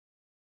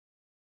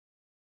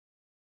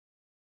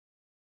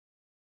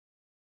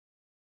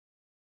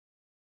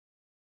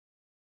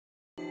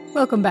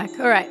Welcome back.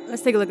 Alright,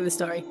 let's take a look at the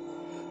story.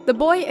 The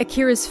boy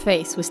Akira's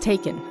face was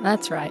taken.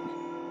 That's right.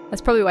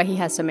 That's probably why he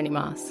has so many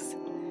masks.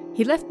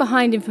 He left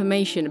behind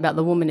information about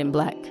the woman in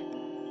black.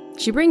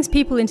 She brings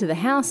people into the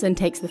house and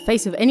takes the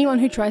face of anyone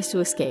who tries to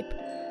escape,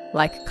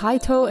 like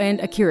Kaito and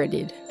Akira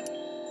did.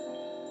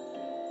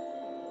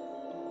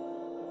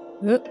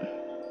 Oop.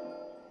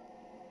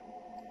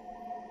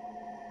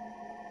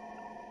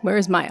 Where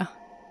is Maya?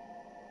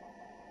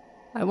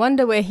 I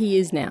wonder where he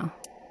is now.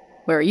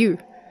 Where are you?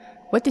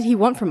 What did he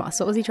want from us?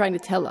 What was he trying to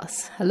tell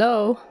us?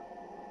 Hello?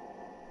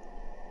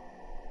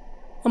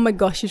 Oh my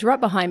gosh, he's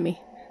right behind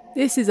me.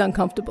 This is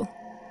uncomfortable.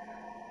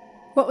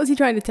 What was he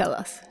trying to tell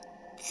us?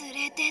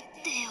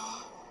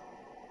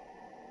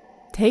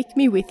 Take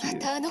me with you.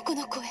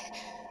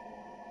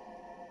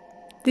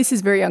 This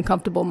is very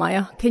uncomfortable,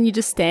 Maya. Can you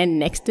just stand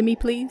next to me,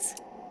 please?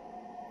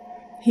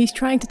 He's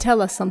trying to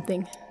tell us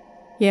something.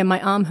 Yeah,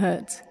 my arm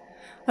hurts.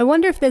 I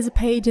wonder if there's a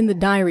page in the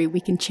diary we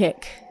can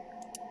check.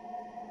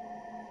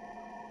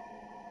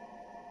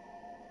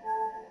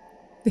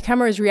 The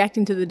camera is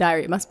reacting to the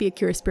diary. It must be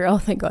Akira Spirit. Oh,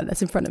 thank God,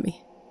 that's in front of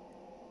me.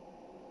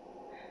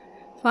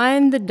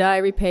 Find the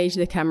diary page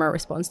the camera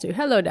responds to.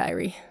 Hello,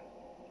 diary.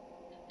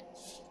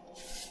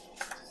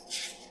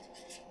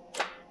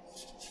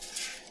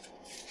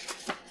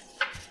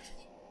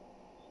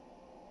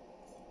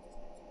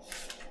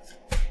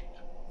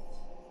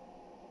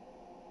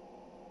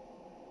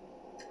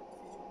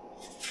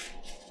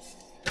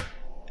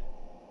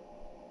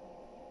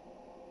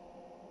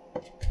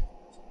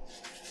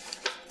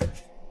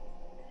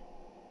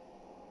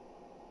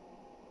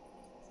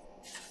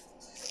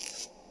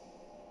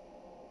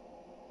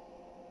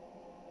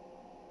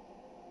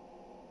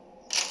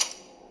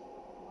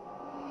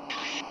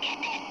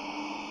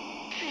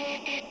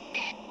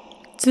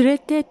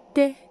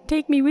 Tsuretete,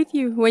 take me with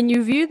you. When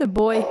you view the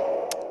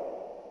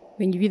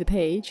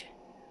page.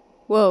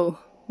 Whoa,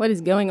 what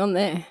is going on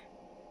there?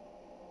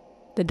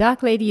 The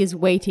Dark Lady is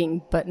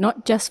waiting, but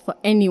not just for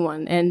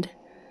anyone, and...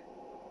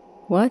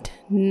 What?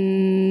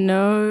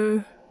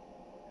 No...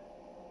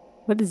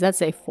 What does that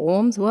say?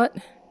 Forms? What?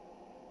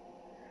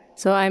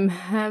 So I'm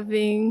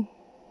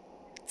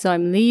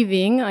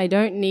leaving. I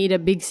don't need a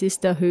big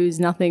sister who's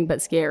nothing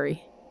but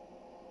scary.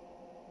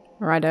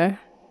 Righto.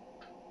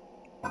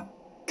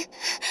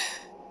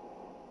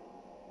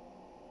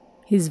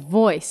 His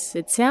voice.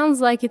 It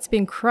sounds like it's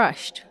been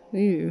crushed.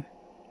 Ooh.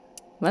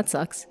 That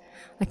sucks.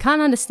 I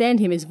can't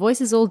understand him. His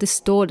voice is all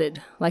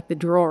distorted, like the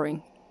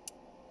drawing.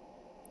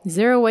 Is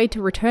there a way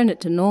to return it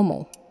to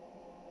normal?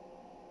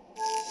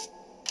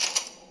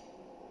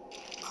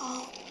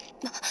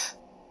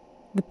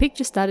 The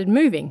picture started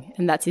moving,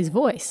 and that's his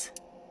voice.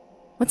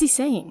 What's he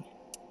saying?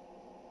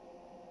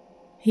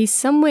 He's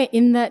somewhere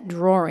in that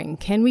drawing.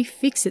 Can we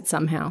fix it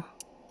somehow?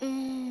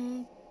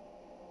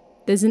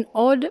 There's an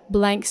odd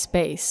blank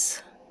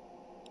space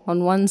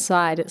on one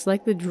side. It's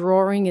like the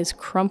drawing is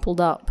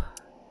crumpled up.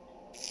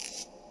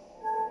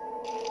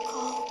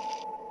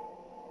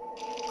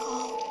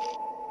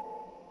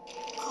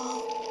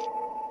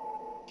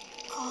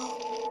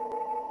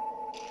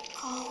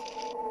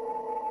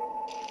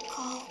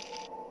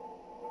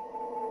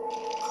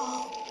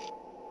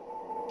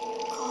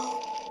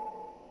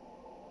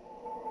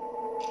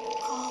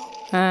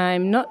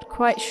 I'm not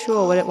quite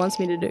sure what it wants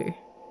me to do.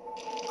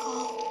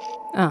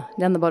 Ah,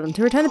 down the bottom.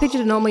 To return the picture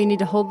to normal, you need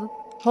to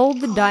hold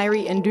the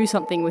diary and do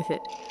something with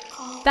it.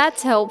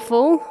 That's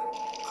helpful.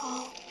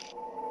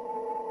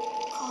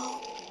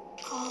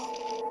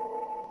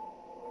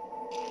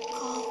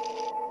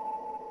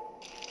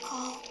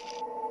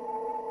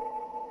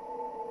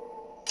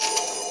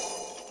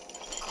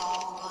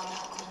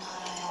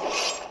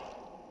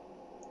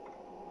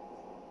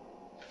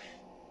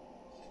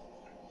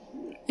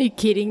 Are you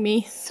kidding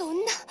me?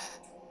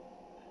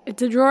 It's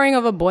a drawing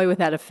of a boy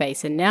without a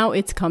face, and now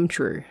it's come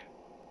true.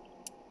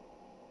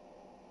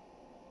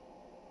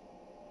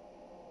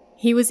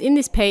 He was in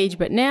this page,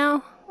 but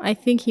now I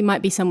think he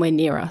might be somewhere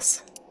near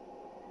us.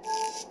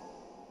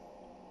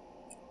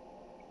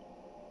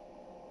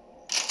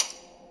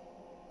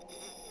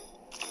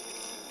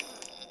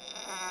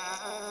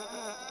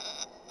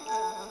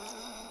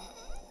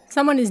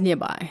 Someone is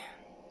nearby.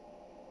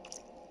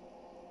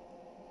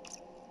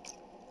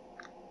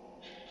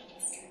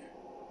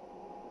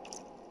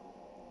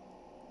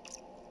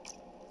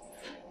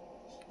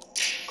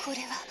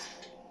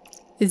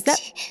 Is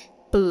that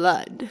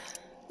blood?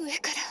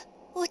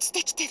 It's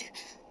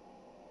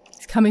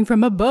coming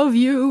from above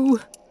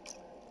you.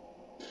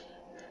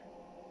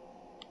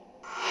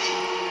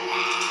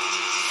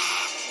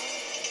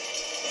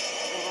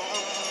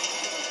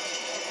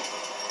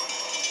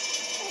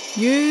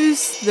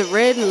 Use the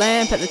red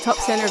lamp at the top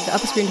center of the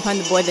upper screen to find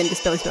the boy, then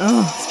dispel his...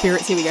 Oh,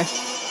 spirits, here we go.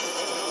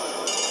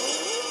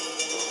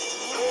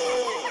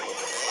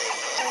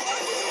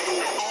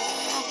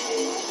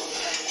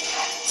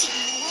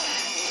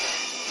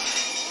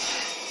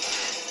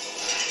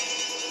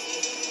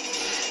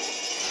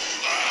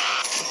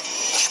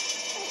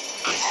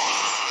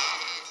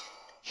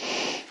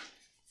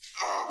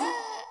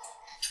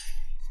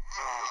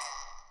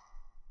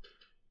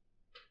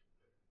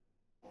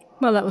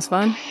 Well, that was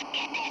fun.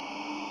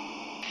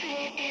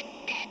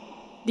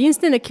 The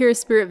instant Akira's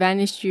spirit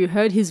vanished, you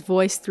heard his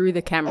voice through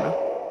the camera.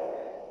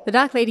 The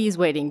Dark Lady is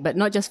waiting, but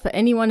not just for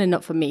anyone and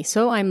not for me,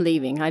 so I'm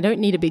leaving. I don't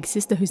need a big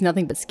sister who's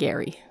nothing but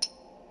scary.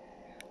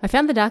 I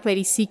found the Dark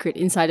Lady's secret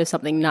inside of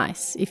something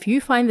nice. If you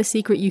find the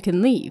secret, you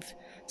can leave.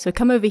 So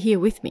come over here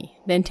with me,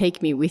 then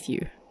take me with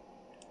you.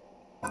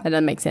 That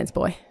doesn't make sense,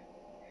 boy.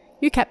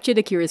 You captured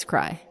Akira's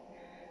cry.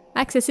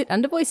 Access it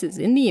under voices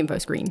in the info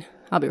screen.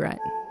 I'll be right.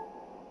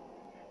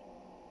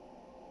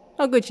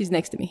 Oh good, she's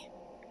next to me.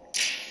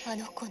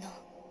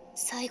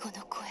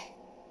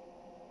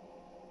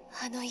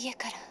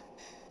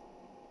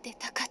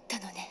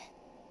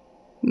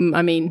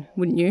 I mean,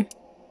 wouldn't you?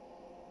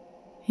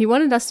 He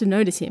wanted us to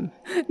notice him.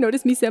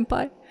 Notice me,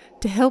 senpai.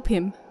 To help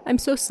him. I'm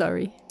so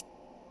sorry.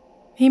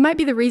 He might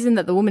be the reason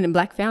that the woman in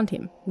black found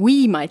him.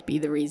 We might be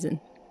the reason.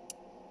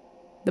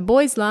 The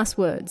boy's last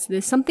words.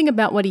 There's something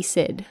about what he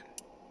said.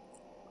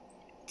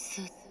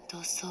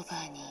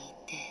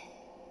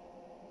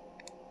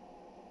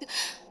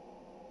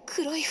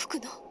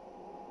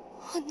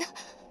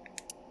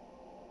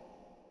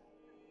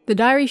 The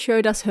diary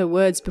showed us her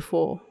words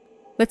before.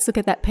 Let's look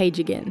at that page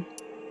again.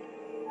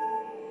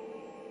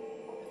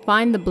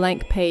 Find the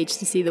blank page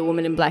to see the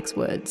woman in black's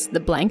words.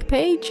 The blank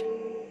page?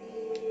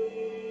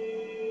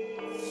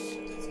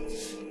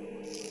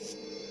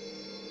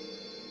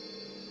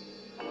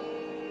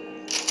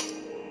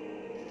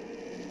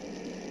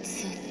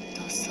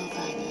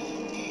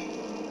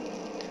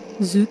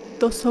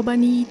 Zutto soba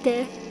ni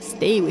ite.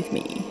 Stay with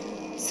me.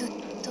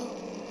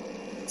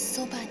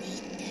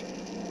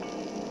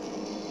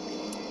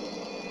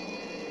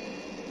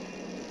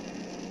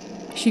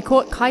 She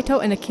caught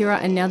Kaito and Akira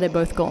and now they're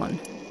both gone.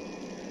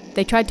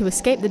 They tried to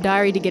escape the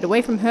diary to get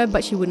away from her,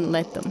 but she wouldn't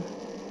let them.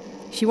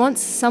 She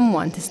wants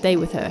someone to stay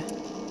with her.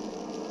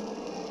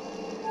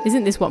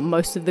 Isn't this what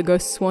most of the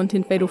ghosts want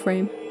in Fatal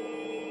Frame?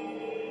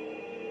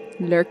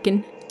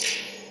 Lurkin.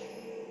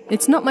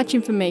 It's not much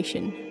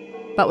information,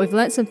 but we've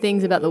learnt some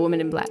things about the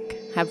woman in black.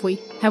 Have we?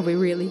 Have we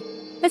really?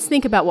 Let's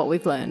think about what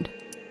we've learned.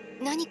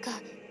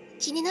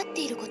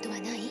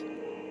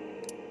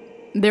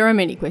 There are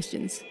many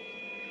questions.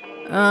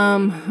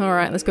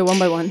 Alright, let's go one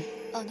by one.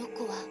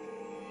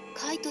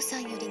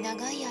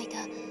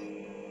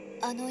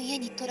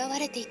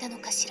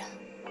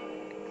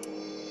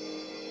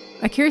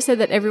 Akira said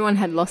that everyone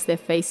had lost their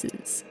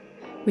faces,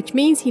 which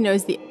means he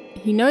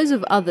knows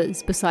of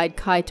others beside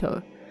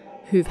Kaito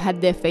who've had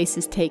their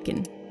faces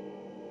taken.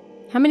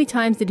 How many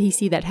times did he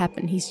see that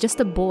happen? He's just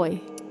a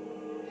boy.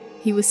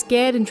 He was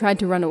scared and tried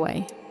to run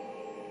away.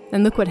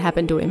 And look what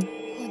happened to him.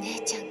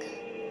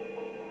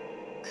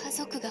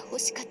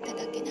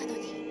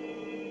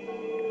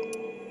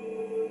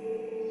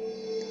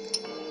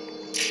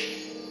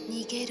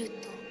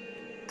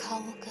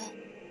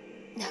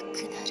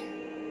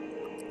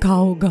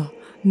 Kao ga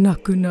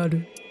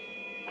nakunaru.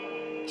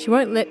 She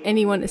won't let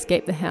anyone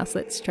escape the house.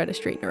 Let's try to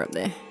straighten her up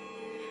there.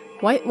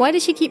 Why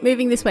does she keep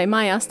moving this way?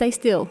 Maya, stay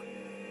still.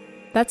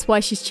 That's why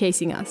she's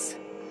chasing us.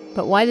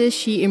 But why does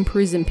she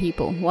imprison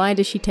people? Why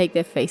does she take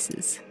their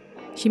faces?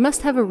 She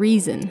must have a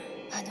reason.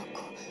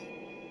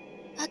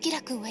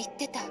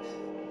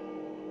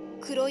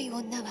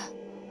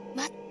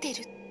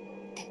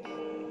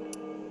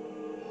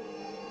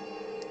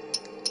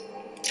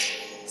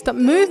 Stop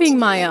moving,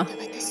 Maya!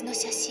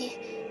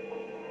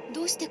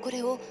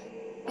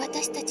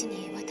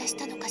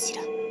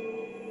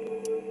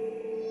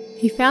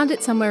 He found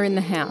it somewhere in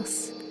the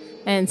house,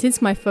 and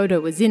since my photo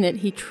was in it,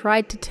 he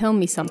tried to tell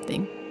me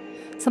something.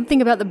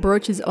 Something about the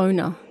brooch's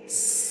owner.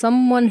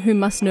 Someone who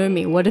must know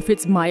me. What if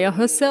it's Maya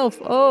herself?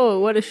 Oh,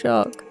 what a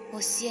shock.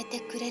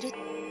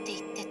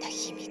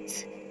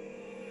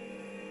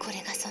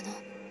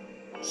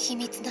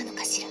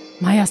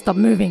 Maya, stop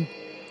moving.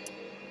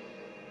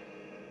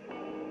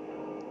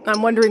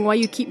 I'm wondering why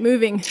you keep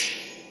moving.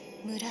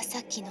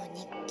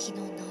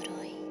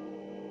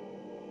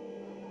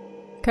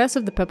 Curse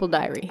of the Purple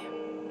Diary.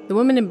 The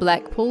woman in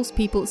black pulls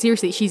people...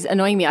 Seriously, she's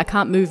annoying me. I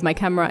can't move my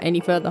camera any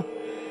further.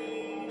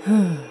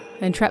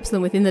 And traps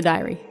them within the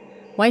diary.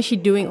 Why is she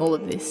doing all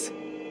of this?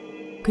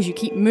 Because you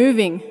keep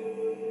moving.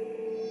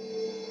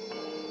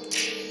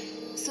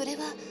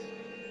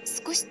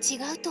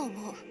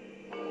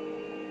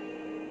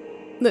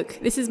 Look,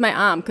 this is my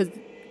arm, because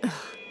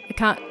I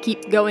can't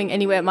keep going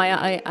anywhere.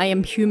 I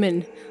am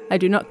human. I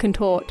do not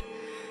contort.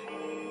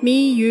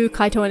 Me, you,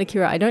 Kaito, and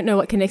Akira. I don't know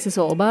what connects us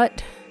all,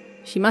 but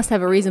she must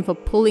have a reason for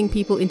pulling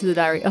people into the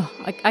diary. Oh,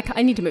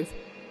 I need to move.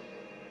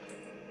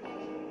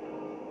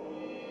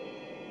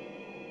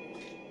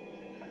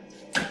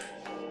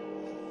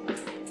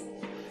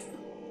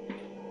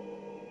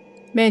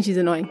 Man, she's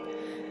annoying.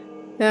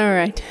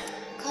 Alright.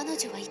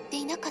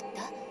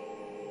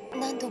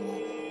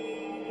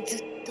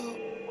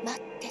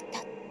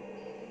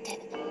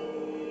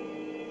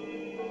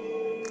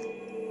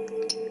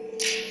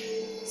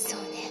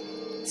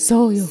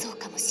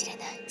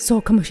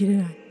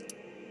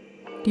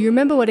 Do you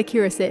remember what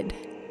Akira said?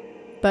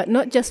 But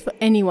not just for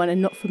anyone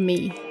and not for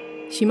me.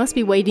 She must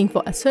be waiting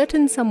for a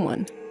certain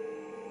someone.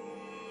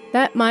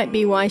 That might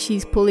be why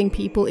she's pulling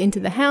people into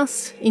the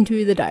house,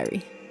 into the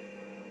diary.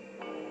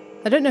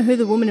 I don't know who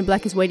the woman in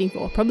black is waiting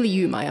for. Probably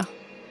you, Maya.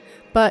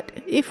 But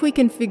if we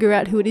can figure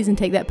out who it is and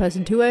take that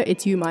person to her,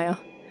 it's you, Maya.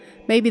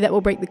 Maybe that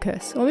will break the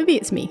curse. Or maybe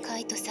it's me.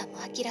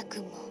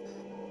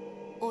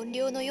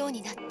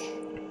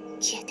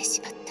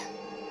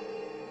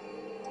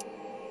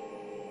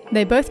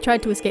 They both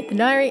tried to escape the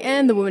diary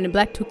and the woman in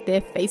black took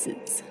their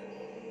faces.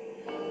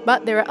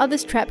 But there are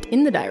others trapped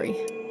in the diary.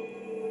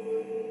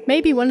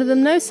 Maybe one of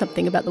them knows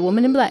something about the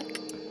woman in black.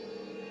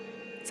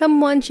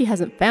 Someone she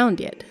hasn't found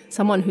yet.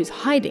 Someone who's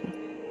hiding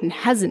and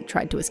hasn't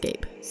tried to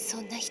escape.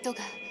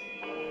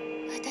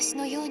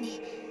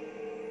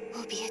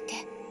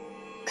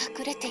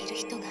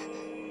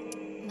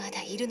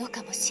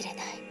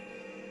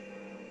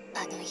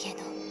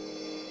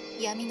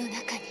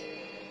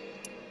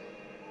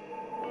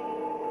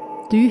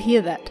 Do you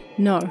hear that?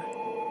 No.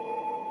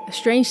 A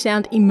strange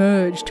sound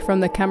emerged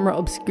from the camera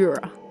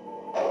obscura.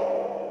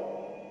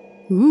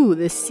 Ooh,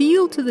 the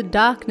seal to the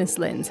darkness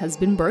lens has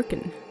been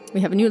broken.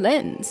 We have a new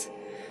lens.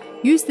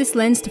 Use this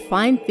lens to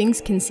find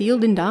things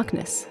concealed in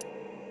darkness.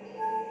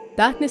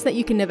 Darkness that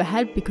you can never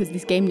have because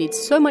this game needs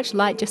so much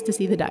light just to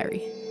see the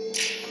diary.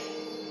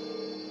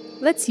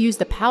 Let's use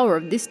the power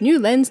of this new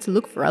lens to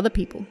look for other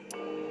people.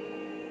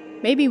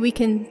 Maybe we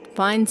can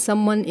find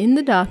someone in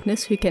the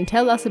darkness who can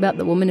tell us about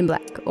the woman in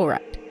black.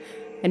 Alright.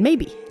 And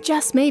maybe,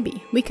 just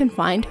maybe, we can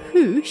find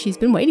who she's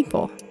been waiting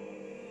for.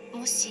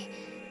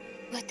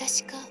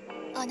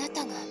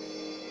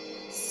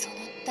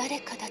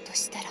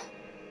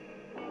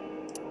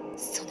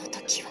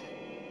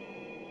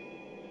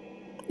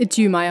 It's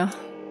you, Maya.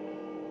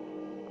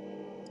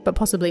 But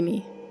possibly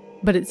me.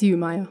 But it's you,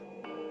 Maya.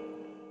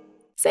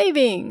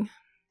 Saving!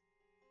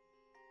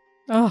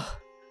 Oh.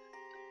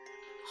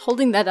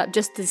 Holding that up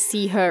just to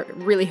see her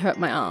really hurt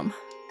my arm.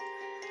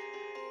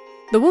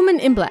 The woman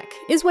in black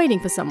is waiting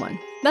for someone.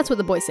 That's what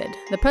the boy said.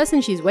 The person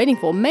she's waiting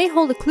for may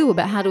hold a clue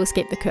about how to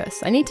escape the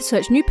curse. I need to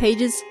search new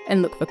pages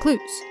and look for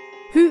clues.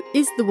 Who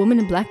is the woman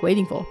in black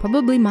waiting for?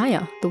 Probably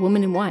Maya, the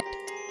woman in white.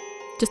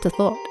 Just a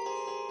thought.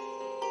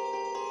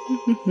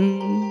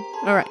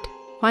 Alright,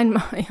 find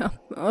Maya.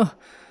 Oh,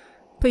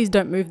 please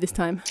don't move this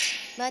time.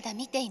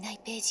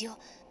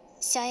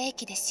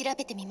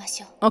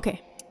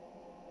 Okay.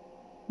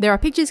 There are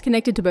pictures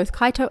connected to both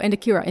Kaito and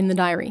Akira in the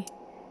diary.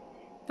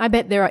 I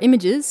bet there are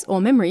images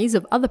or memories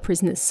of other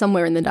prisoners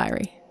somewhere in the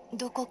diary.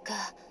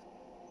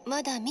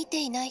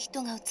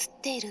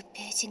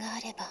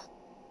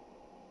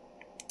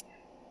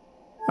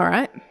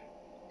 Alright.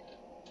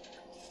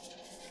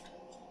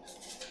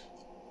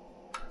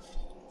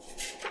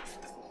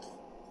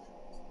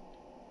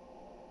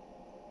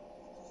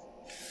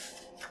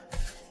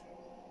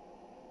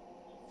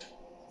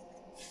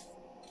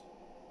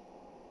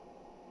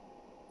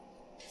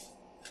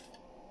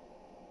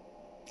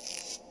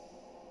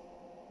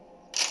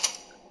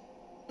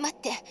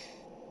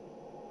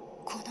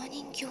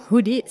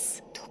 Who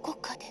dis?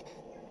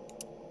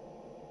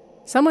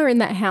 Somewhere in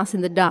that house in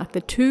the dark,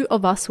 the two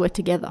of us were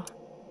together.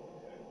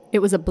 It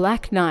was a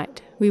black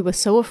night. We were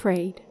so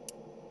afraid.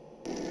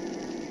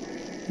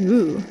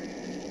 Ooh.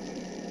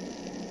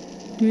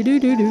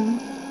 Do.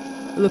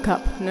 Look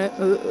up. No.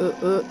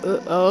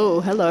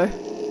 Oh, hello.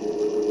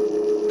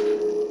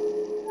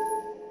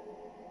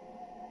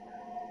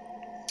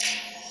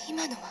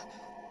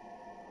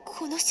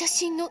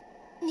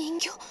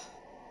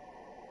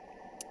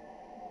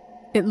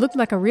 It looked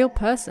like a real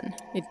person.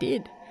 It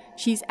did.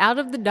 She's out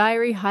of the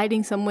diary,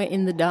 hiding somewhere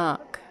in the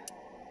dark.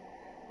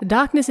 The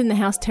darkness in the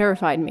house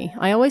terrified me.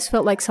 I always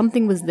felt like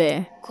something was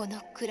there.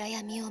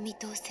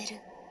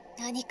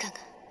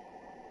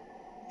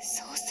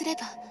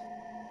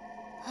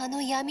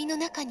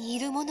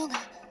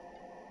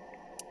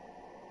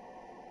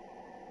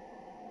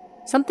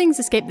 Something's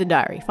escaped the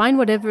diary. Find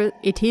whatever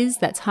it is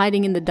that's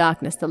hiding in the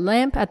darkness. The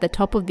lamp at the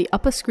top of the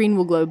upper screen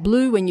will glow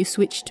blue when you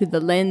switch to the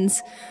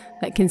lens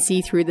that can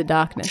see through the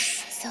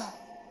darkness.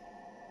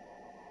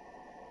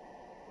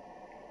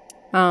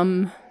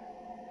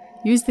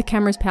 Use the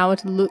camera's power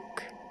to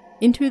look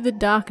into the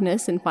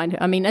darkness and find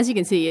her. I mean, as you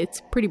can see,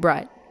 it's pretty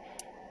bright.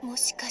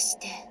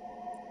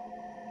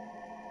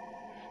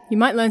 You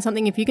might learn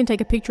something if you can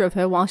take a picture of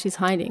her while she's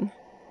hiding.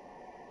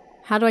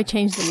 How do I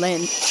change the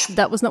lens?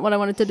 That was not what I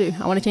wanted to do.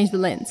 I want to change the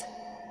lens.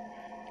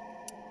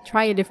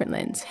 Try a different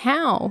lens.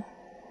 How?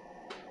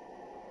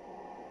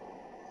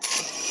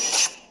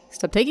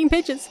 Stop taking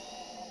pictures.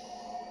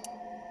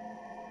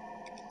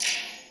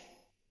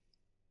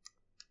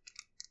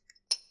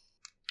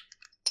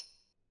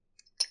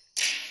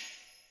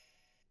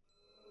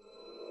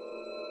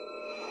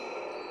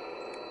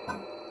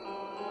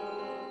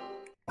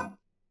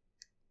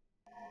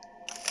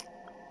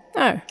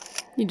 Oh,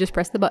 you just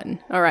press the button.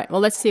 Alright,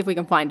 well let's see if we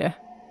can find her.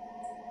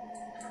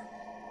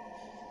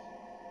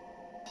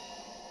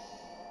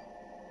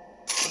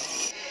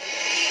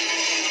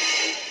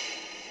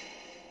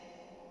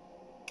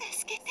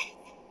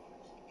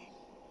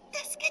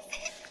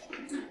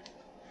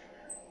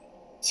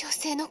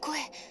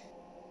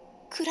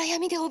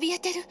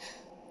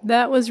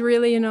 That was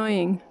really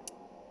annoying.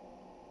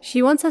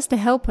 She wants us to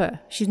help her.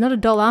 She's not a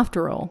doll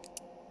after all.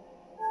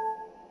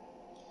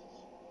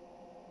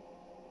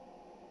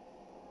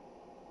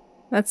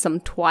 That's some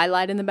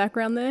Twilight in the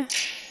background there.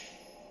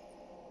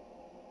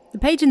 The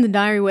page in the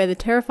diary where the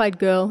terrified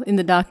girl in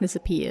the darkness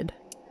appeared.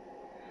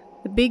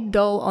 The big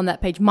doll on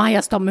that page.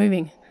 Maya, stop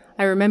moving.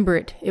 I remember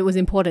it. It was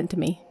important to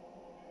me.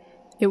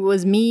 It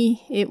was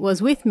me. It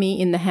was with me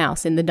in the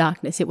house in the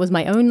darkness. It was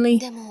my only...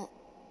 でも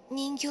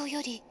人形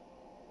より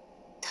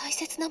大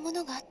切なも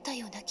のがあった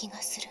ような気が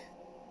する。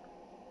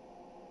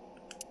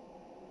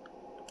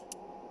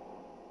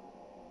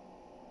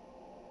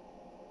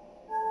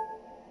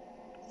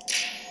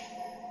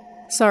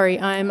 Sorry,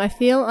 I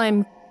feel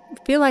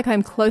like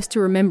I'm close to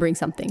remembering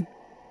something.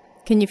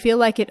 Can you feel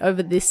like it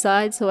over this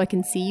side so I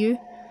can see you?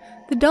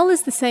 The doll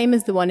is the same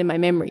as the one in my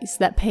memories,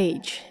 that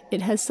page.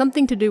 It has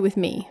something to do with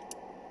me.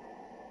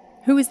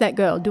 Who is that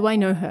girl? Do I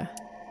know her?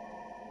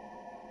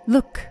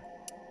 Look!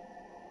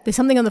 There's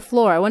something on the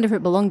floor. I wonder if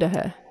it belonged to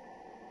her.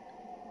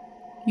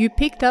 You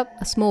picked up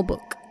a small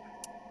book.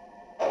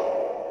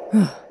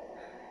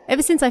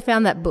 Ever since I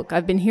found that book,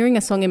 I've been hearing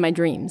a song in my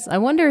dreams. I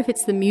wonder if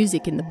it's the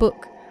music in the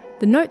book.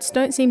 The notes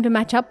don't seem to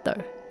match up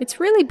though. It's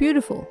really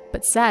beautiful,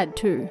 but sad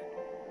too.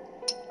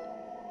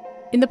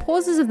 In the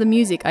pauses of the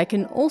music, I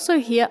can also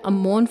hear a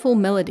mournful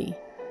melody.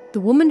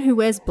 The woman who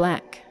wears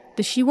black.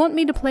 Does she want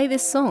me to play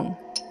this song?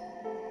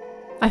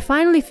 I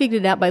finally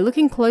figured it out by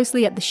looking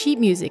closely at the sheet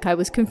music. I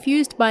was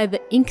confused by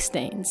the ink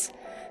stains.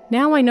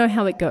 Now I know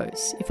how it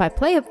goes. If I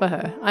play it for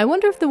her, I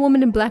wonder if the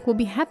woman in black will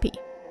be happy.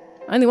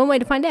 Only one way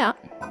to find out.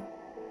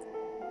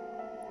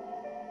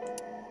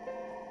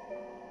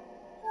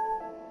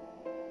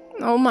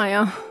 Oh,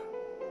 Maya.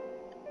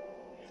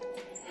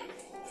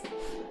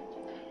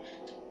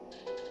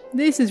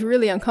 This is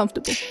really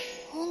uncomfortable.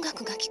 音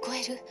楽が聞こ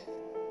える。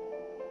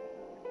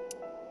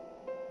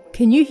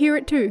 Can you hear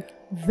it too?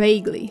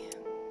 Vaguely.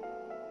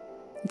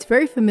 It's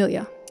very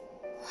familiar.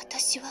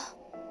 私は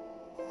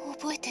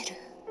覚えてる。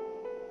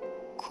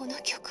この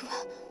曲は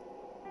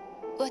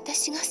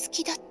私が好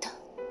きだった。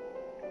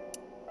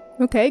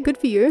 Okay, good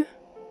for you.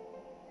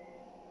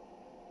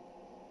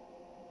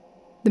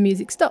 The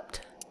music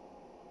stopped.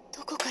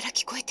 どこから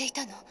聞こえてい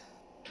たの？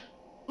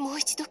もう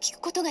一度聞く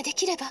ことがで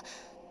きれば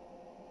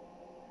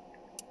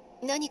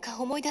何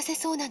か思い出せ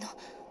そうなの。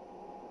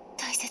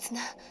大切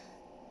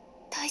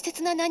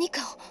な何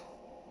かを。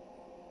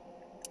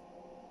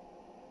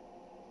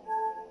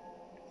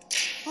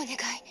お願い、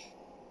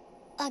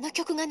あの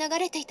曲が流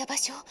れていた場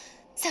所を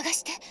探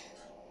して。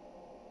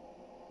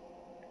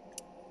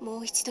も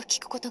う一度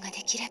聞くことが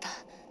できれば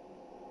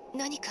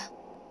何か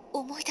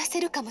思い出せ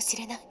るかもし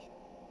れない。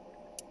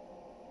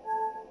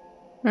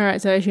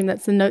 Alright, so I assume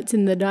that's the notes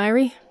in the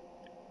diary.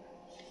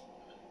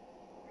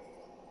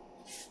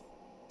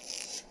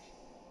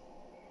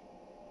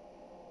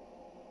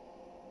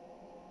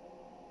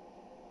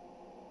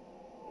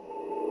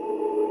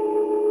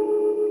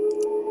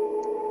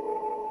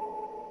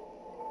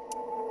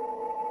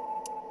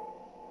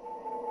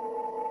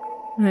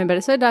 Alright, but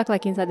it's so dark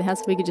like inside the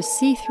house we could just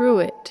see through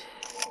it.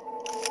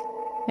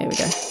 There we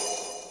go.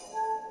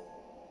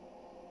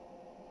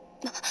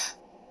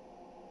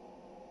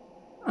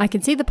 I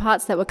can see the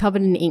parts that were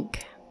covered in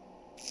ink.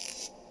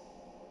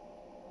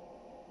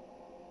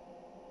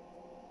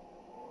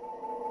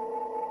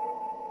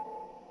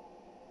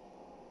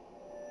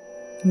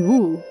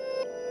 Ooh.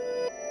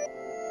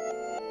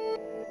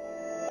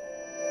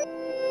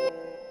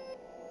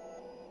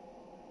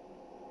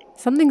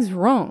 Something's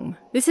wrong.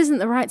 This isn't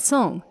the right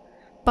song.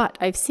 But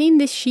I've seen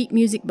this sheet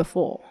music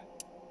before.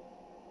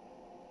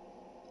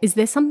 Is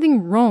there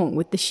something wrong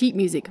with the sheet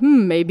music?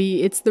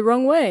 Maybe it's the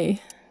wrong way.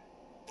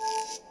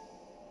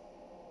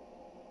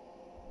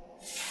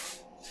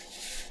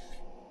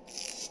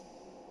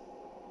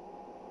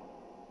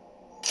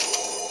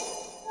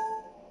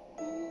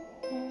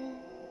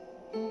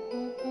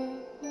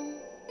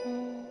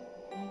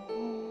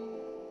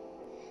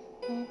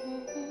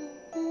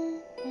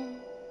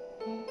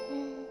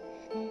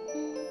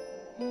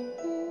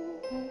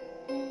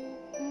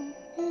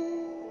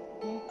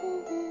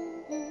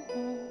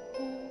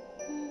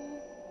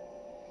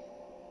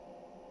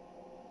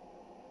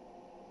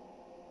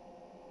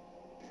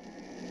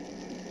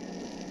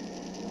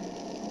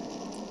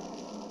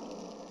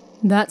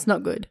 That's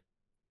not good.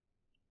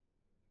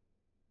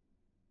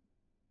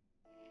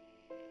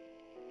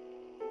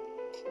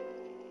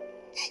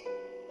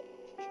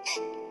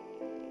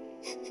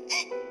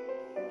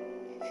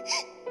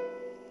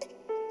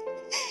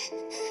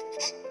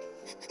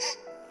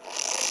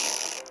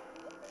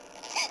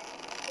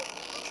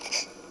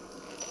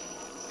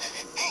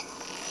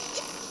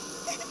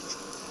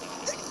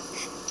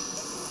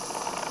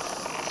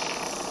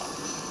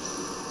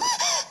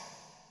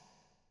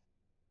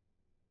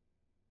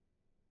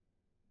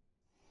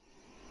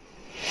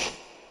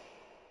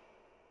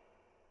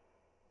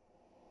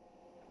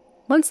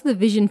 Once the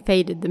vision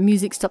faded, the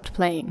music stopped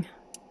playing.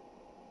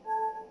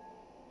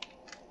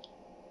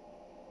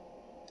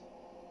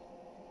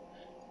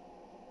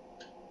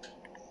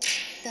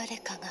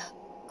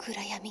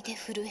 暗闇で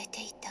震え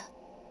ていた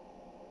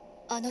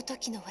あの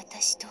時の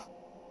私と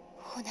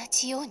同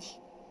じように。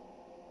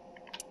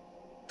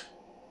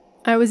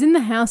 I was in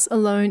the house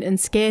alone and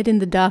scared in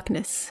the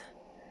darkness.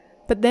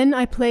 But then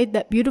I played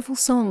that beautiful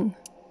song.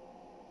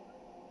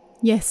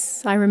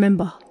 Yes, I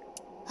remember.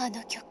 あ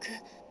の曲、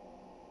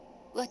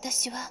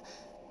私は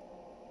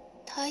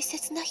大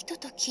切な人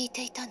と聴い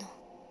ていたの。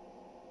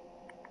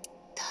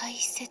大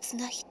切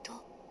な人、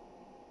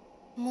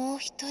もう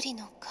一人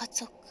の家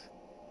族。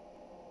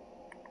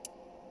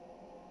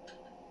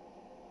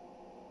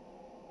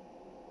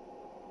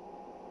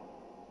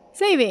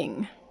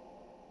Saving!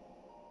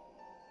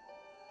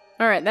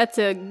 Alright, that's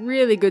a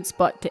really good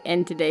spot to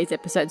end today's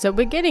episode, so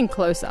we're getting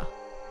closer.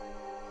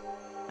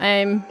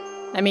 I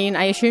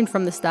assumed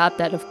from the start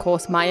that, of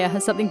course, Maya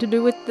has something to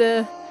do with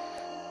the...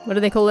 What do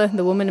they call her?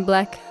 The woman in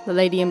black? The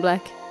lady in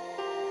black?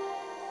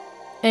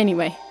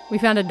 Anyway, we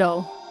found a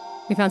doll.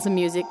 We found some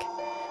music.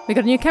 We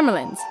got a new camera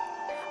lens.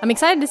 I'm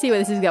excited to see where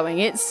this is going.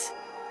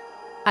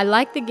 I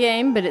like the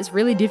game, but it's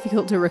really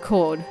difficult to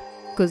record,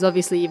 because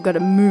obviously you've got to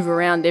move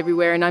around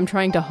everywhere, and I'm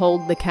trying to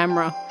hold the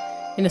camera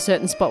in a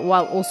certain spot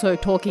while also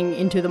talking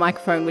into the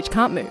microphone, which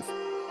can't move,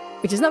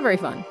 which is not very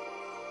fun.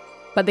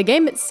 But the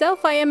game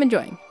itself I am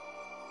enjoying.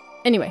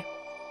 Anyway,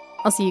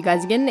 I'll see you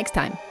guys again next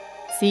time.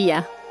 See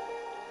ya.